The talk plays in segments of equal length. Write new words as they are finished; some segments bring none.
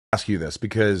ask you this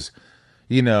because,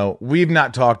 we've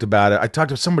not talked about it. I talked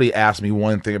to somebody asked me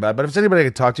one thing about it, but if it's anybody I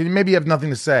could talk to, maybe you have nothing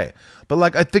to say. But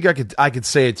like, I think I could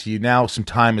say it to you now. Some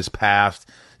time has passed.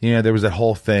 There was that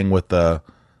whole thing with the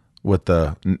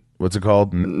what's it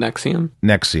called? Nexium.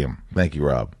 Nexium. Thank you,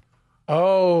 Rob.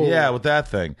 Oh, yeah, with that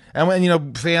thing. And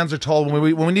when fans are told when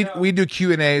we do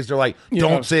Q&As, they're like,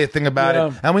 don't say a thing about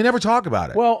it, and we never talk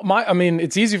about it. Well,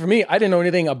 it's easy for me. I didn't know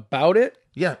anything about it.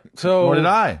 Yeah, so nor did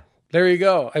I. There you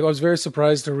go. I was very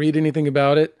surprised to read anything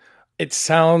about it. It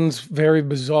sounds very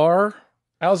bizarre.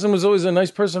 Allison was always a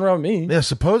nice person around me. Yeah,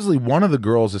 supposedly one of the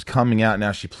girls is coming out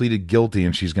now. She pleaded guilty,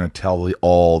 and she's going to tell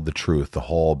all the truth, the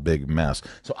whole big mess.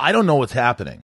 So I don't know what's happening.